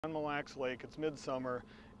On Mille Lacs Lake, it's midsummer,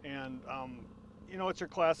 and you know, it's your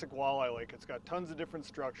classic walleye lake. It's got tons of different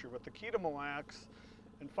structure, but the key to Mille Lacs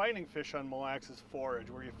and finding fish on Mille Lacs is forage.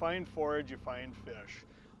 Where you find forage, you find fish.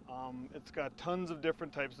 It's got tons of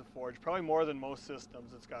different types of forage, probably more than most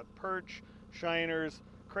systems. It's got perch, shiners,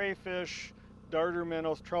 crayfish, darter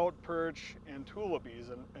minnows, trout perch, and tulipies.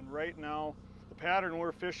 And right now, the pattern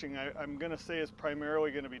we're fishing, I'm going to say, is primarily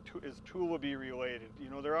going to be tulipy related. You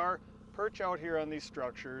know, there are perch out here on these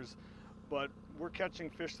structures, but we're catching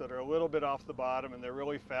fish that are a little bit off the bottom, and they're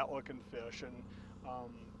really fat looking fish. And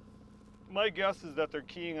my guess is that they're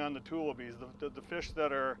keying on the tulipies, the fish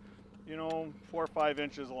that are, you know, 4 or 5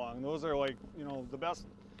 inches long. Those are, like, you know, the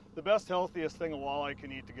best healthiest thing a walleye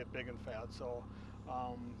can eat to get big and fat. So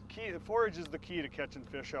forage is the key to catching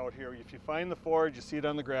fish out here. If you find the forage, you see it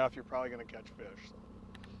on the graph, you're probably going to catch fish. So.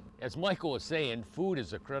 As Michael was saying, food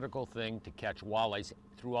is a critical thing to catch walleyes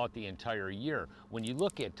throughout the entire year. When you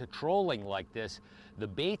look at trolling like this, the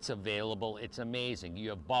baits available, it's amazing. You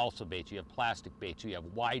have balsa baits, you have plastic baits, you have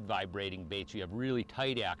wide vibrating baits, you have really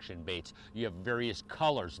tight action baits, you have various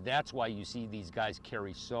colors. That's why you see these guys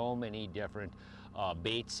carry so many different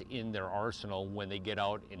baits in their arsenal when they get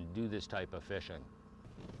out and do this type of fishing.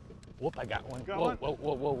 Whoop, I got one. Whoa, whoa,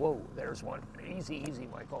 whoa, whoa, whoa. There's one. Easy, easy,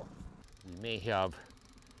 Michael. We may have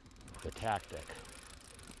the tactic,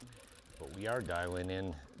 but we are dialing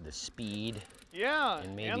in the speed,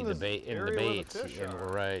 and maybe the bait and the baits. And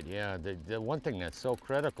we're right, yeah. The one thing that's so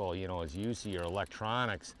critical, you know, is use of your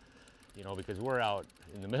electronics, you know, because we're out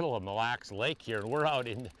in the middle of Mille Lacs Lake here, and we're out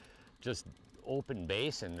in just open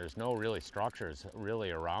basin. There's no really structures really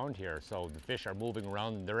around here, so the fish are moving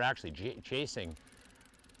around, and they're actually chasing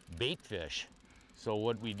bait fish. So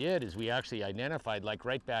what we did is we actually identified, like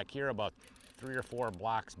right back here, about 3 or 4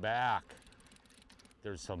 blocks back,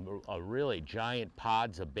 there's some really giant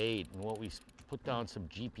pods of bait, and what we put down some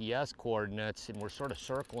GPS coordinates, and we're sort of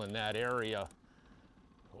circling that area.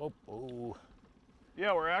 Oh.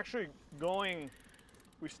 Yeah, we're actually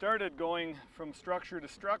we started going from structure to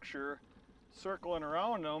structure, circling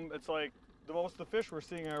around them. It's like most of the fish we're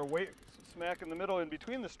seeing are smack in the middle in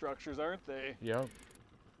between the structures, aren't they? Yeah.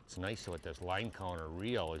 It's nice with this line counter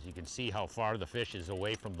reel, as you can see how far the fish is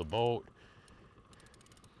away from the boat.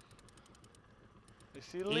 I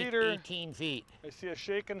see the leader. 18 feet. I see a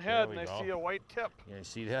shaking head, and I see a white tip. Yeah, you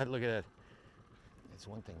see that? Look at that. That's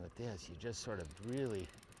one thing with this. You just sort of really,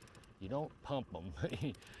 you don't pump them.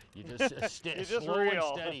 You just slow and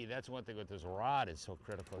steady. That's one thing with this rod is so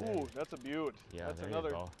critical. Ooh, that's a beaut. Yeah, that's there another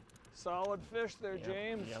you go. Solid fish there,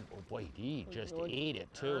 James. Yeah, oh boy, he just ate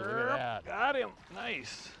it too. Look at that. Got him.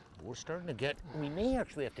 Nice. We're starting to get, we may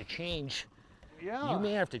actually have to change. Yeah. You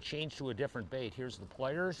may have to change to a different bait. Here's the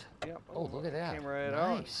pliers. Yep. Oh, look at that. Came right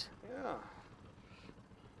nice. Out. Yeah.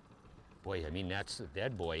 Boy, I mean,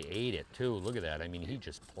 that boy ate it too. Look at that. I mean, he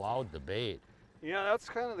just plowed the bait. Yeah, that's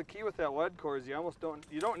kind of the key with that Leadcore, is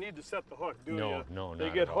you don't need to set the hook, do you? No, They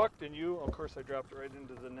get hooked, and of course I dropped it right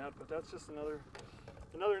into the net, but that's just another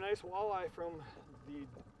nice walleye from the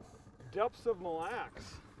depths of Mille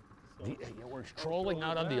Lacs. So, we're trolling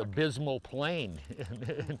out on the abysmal plain.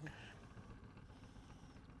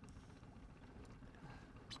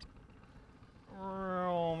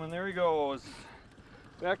 And there he goes.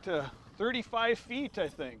 Back to 35 feet, I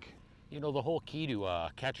think. You know, the whole key to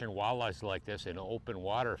catching walleyes like this in open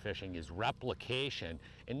water fishing is replication,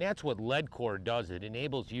 and that's what Leadcore does. It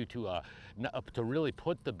enables you to really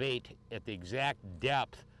put the bait at the exact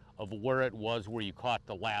depth of where it was where you caught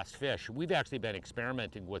the last fish. We've actually been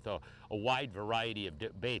experimenting with a wide variety of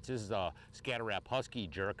baits. This is a Scatter Wrap Husky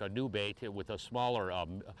Jerk, a new bait with a smaller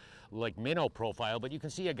like minnow profile, but you can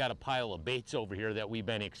see I got a pile of baits over here that we've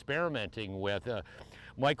been experimenting with.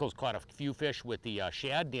 Michael's caught a few fish with the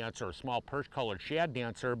shad dancer, a small perch-colored shad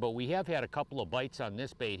dancer, but we have had a couple of bites on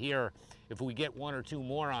this bait here. If we get 1 or 2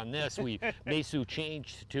 more on this, we may soon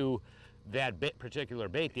change to that particular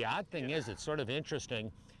bait. The odd thing is, it's sort of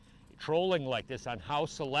interesting trolling like this on how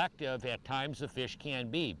selective at times the fish can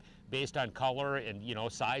be based on color and, you know,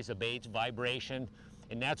 size of baits, vibration,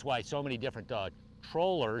 and that's why so many different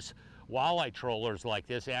trollers, walleye trollers like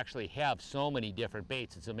this, actually have so many different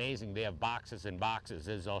baits. It's amazing. They have boxes and boxes,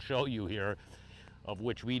 as I'll show you here, of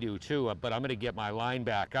which we do too. But I'm going to get my line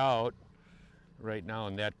back out right now,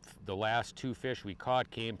 and the last 2 fish we caught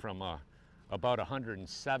came from about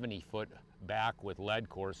 170 foot back with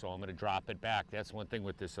Leadcore, so I'm going to drop it back. That's one thing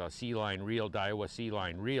with this C-line reel, Daiwa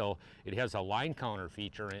C-line reel. It has a line counter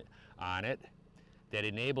feature on it that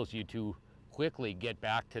enables you to quickly get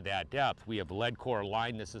back to that depth. We have Leadcore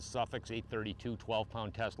line. This is Suffolk's 832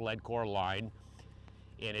 12-pound test Leadcore line,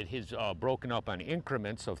 and it is broken up on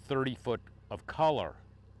increments of 30 foot of color.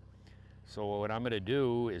 So what I'm going to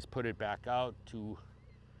do is put it back out to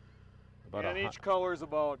about and each color is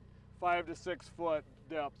about 5 to 6 foot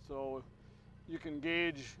depth, so you can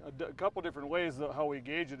gauge a couple different ways. How we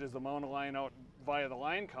gauge it is the amount of line out via the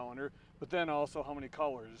line counter, but then also how many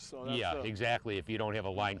colors. So that's yeah, exactly. If you don't have a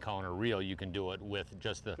line counter reel, you can do it with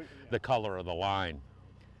just the color of the line.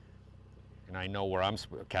 And I know where I'm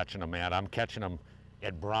catching them at. I'm catching them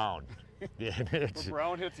at brown. Where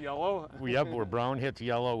brown hits yellow? Yep, where brown hits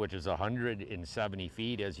yellow, which is 170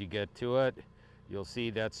 feet as you get to it. You'll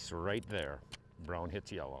see that's right there. Brown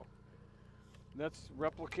hits yellow. That's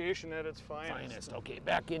replication at its finest. Okay,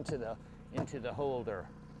 back into the holder.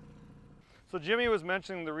 So Jimmy was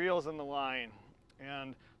mentioning the reels and the line,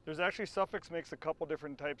 and there's actually Suffolk makes a couple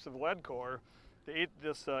different types of lead core.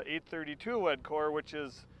 This 832 lead core, which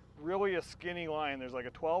is really a skinny line. There's like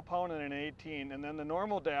a 12 pound and an 18, and then the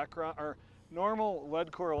normal Dacron or normal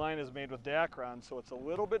lead core line is made with Dacron, so it's a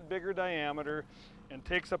little bit bigger diameter and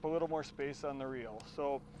takes up a little more space on the reel.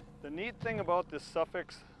 So the neat thing about this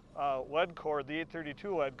Suffolk lead core, the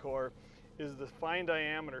 832 lead core, is the fine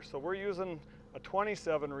diameter. So we're using a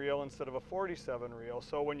 27 reel instead of a 47 reel.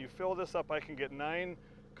 So when you fill this up, I can get 9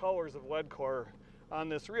 colors of lead core on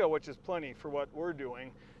this reel, which is plenty for what we're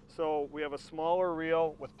doing. So we have a smaller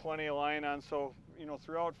reel with plenty of line on. So, you know,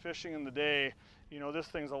 throughout fishing in the day, you know, this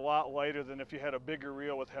thing's a lot lighter than if you had a bigger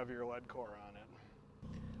reel with heavier lead core on it.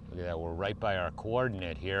 Look at that, we're right by our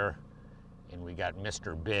coordinate here, and we got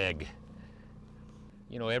Mr. Big.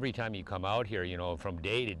 You know, every time you come out here, you know, from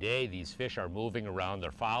day to day, these fish are moving around.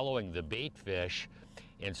 They're following the bait fish.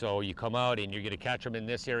 And so you come out and you're going to catch them in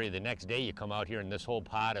this area. The next day you come out here and this whole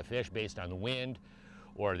pod of fish, based on the wind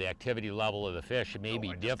or the activity level of the fish, it may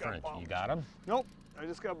be different. You got them? Nope, I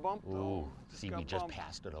just got bumped. Ooh, see, we just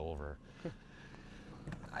passed it over.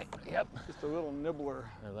 Yep. Just a little nibbler.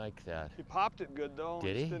 I like that. He popped it good though.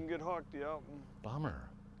 Did he? Just didn't get hooked, yep. Bummer.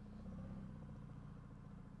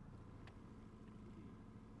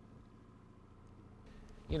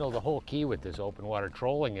 You know, the whole key with this open water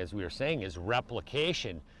trolling, as we were saying, is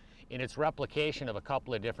replication. And it's replication of a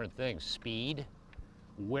couple of different things. Speed,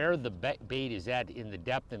 where the bait is at in the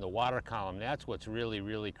depth in the water column. That's what's really,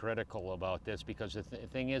 really critical about this, because the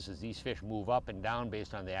thing is these fish move up and down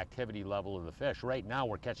based on the activity level of the fish. Right now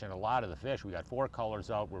we're catching a lot of the fish. We got 4 colors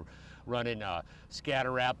out. We're running a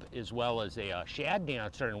scatter wrap as well as a shad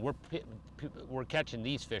dancer, and we're catching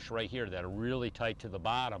these fish right here that are really tight to the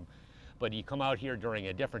bottom. But you come out here during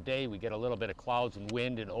a different day, we get a little bit of clouds and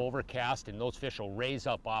wind and overcast, and those fish will raise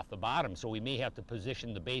up off the bottom. So we may have to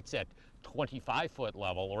position the baits at 25-foot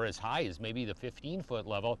level or as high as maybe the 15-foot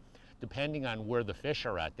level, depending on where the fish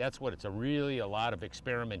are at. That's what it's really a lot of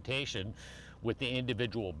experimentation with the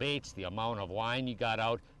individual baits, the amount of line you got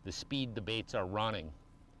out, the speed the baits are running.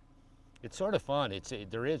 It's sort of fun. It's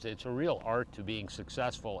a real art to being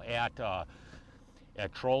successful at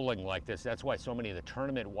trolling like this. That's why so many of the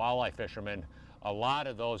tournament walleye fishermen, a lot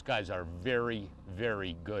of those guys are very,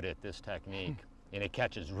 very good at this technique. And it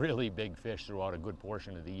catches really big fish throughout a good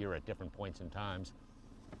portion of the year at different points and times.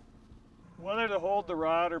 Whether to hold the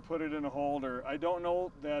rod or put it in a holder, I don't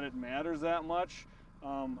know that it matters that much.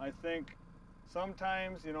 I think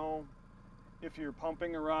sometimes, you know, if you're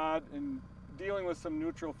pumping a rod and dealing with some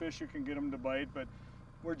neutral fish, you can get them to bite, but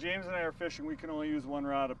where James and I are fishing, we can only use 1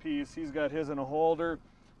 rod a piece. He's got his in a holder.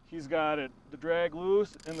 He's got the drag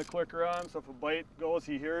loose and the clicker on, so if a bite goes,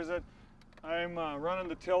 he hears it. I'm running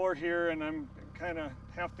the tiller here, and I'm kind of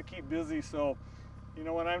have to keep busy, so, you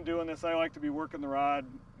know, when I'm doing this, I like to be working the rod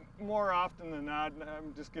more often than not. I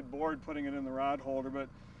just get bored putting it in the rod holder, but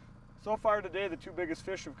so far today, the 2 biggest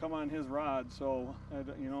fish have come on his rod, so,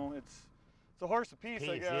 you know, it's a horse apiece,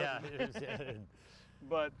 I guess. Yeah, it is.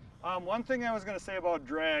 But one thing I was going to say about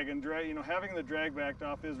drag, you know, having the drag backed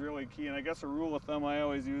off is really key. And I guess a rule of thumb I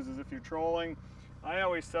always use is if you're trolling, I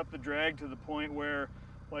always set the drag to the point where,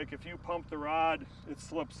 like, if you pump the rod, it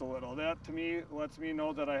slips a little. That to me lets me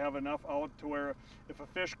know that I have enough out to where if a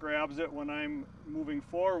fish grabs it when I'm moving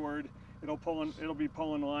forward, it'll be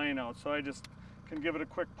pulling line out. So I just can give it a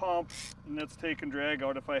quick pump, and that's taking drag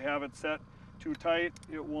out. If I have it set too tight,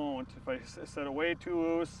 it won't. If I set it way too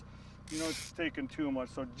loose, you know, it's taking too much.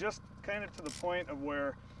 So just kind of to the point of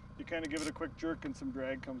where you kind of give it a quick jerk and some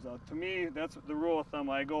drag comes out. To me, that's the rule of thumb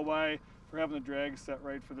I go by for having the drag set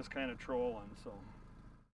right for this kind of trolling. So.